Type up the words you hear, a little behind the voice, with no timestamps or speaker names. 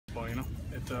you know,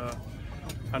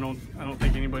 I don't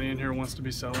think anybody in here wants to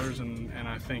be sellers, and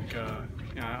I think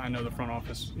you know, I know the front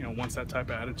office, you know, wants that type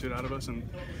of attitude out of us, and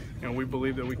you know, we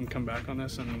believe that we can come back on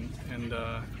this, and you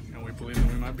know, we believe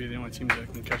that we might be the only team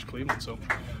that can catch Cleveland. So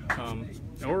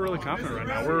and we're really confident right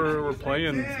now. We're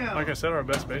playing, like I said, our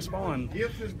best baseball, and you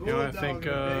know, I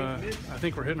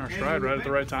think we're hitting our stride right at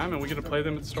the right time, and we get to play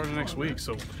them at the start of next week.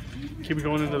 So keep it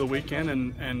going into the weekend,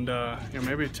 and you know,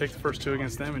 maybe take the first 2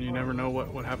 against them, and you never know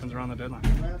what happens around the deadline.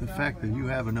 The fact that you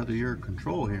have another year of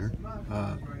control here,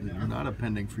 you're not a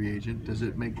pending free agent. Does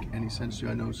it make any sense to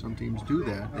you? I know some teams do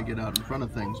that; they get out in front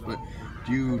of things. But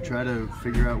do you try to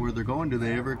figure out where they're going? Do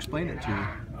they ever explain it to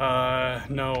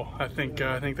you? No, I think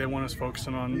they want us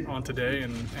focusing on today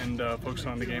and focusing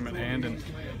on the game at hand, and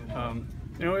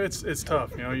you know, it's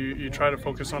tough. You know, you try to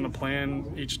focus on the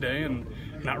plan each day, and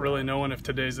not really knowing if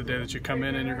today's the day that you come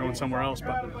in and you're going somewhere else.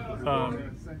 But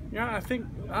yeah,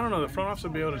 I don't know, the front office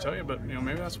will be able to tell you, but you know,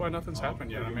 maybe that's why nothing's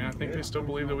happened yet. I mean, I think they still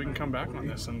believe that we can come back on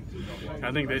this, and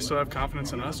I think they still have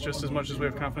confidence in us just as much as we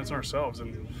have confidence in ourselves.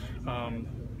 And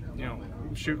you know,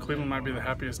 shoot, Cleveland might be the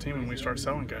happiest team when we start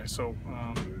selling guys. So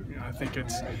you know, I think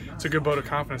it's a good vote of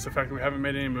confidence, the fact that we haven't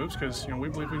made any moves, because you know, we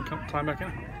believe we can climb back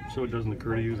in. So it doesn't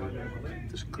occur to you that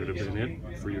this could have been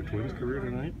it for your Twins career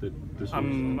tonight? That this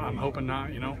I'm hoping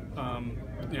not. You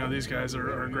know, these guys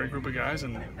are a great group of guys,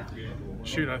 and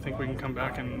shoot, I think we can come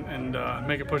back and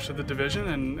make a push to the division,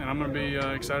 and I'm going to be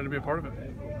excited to be a part of it.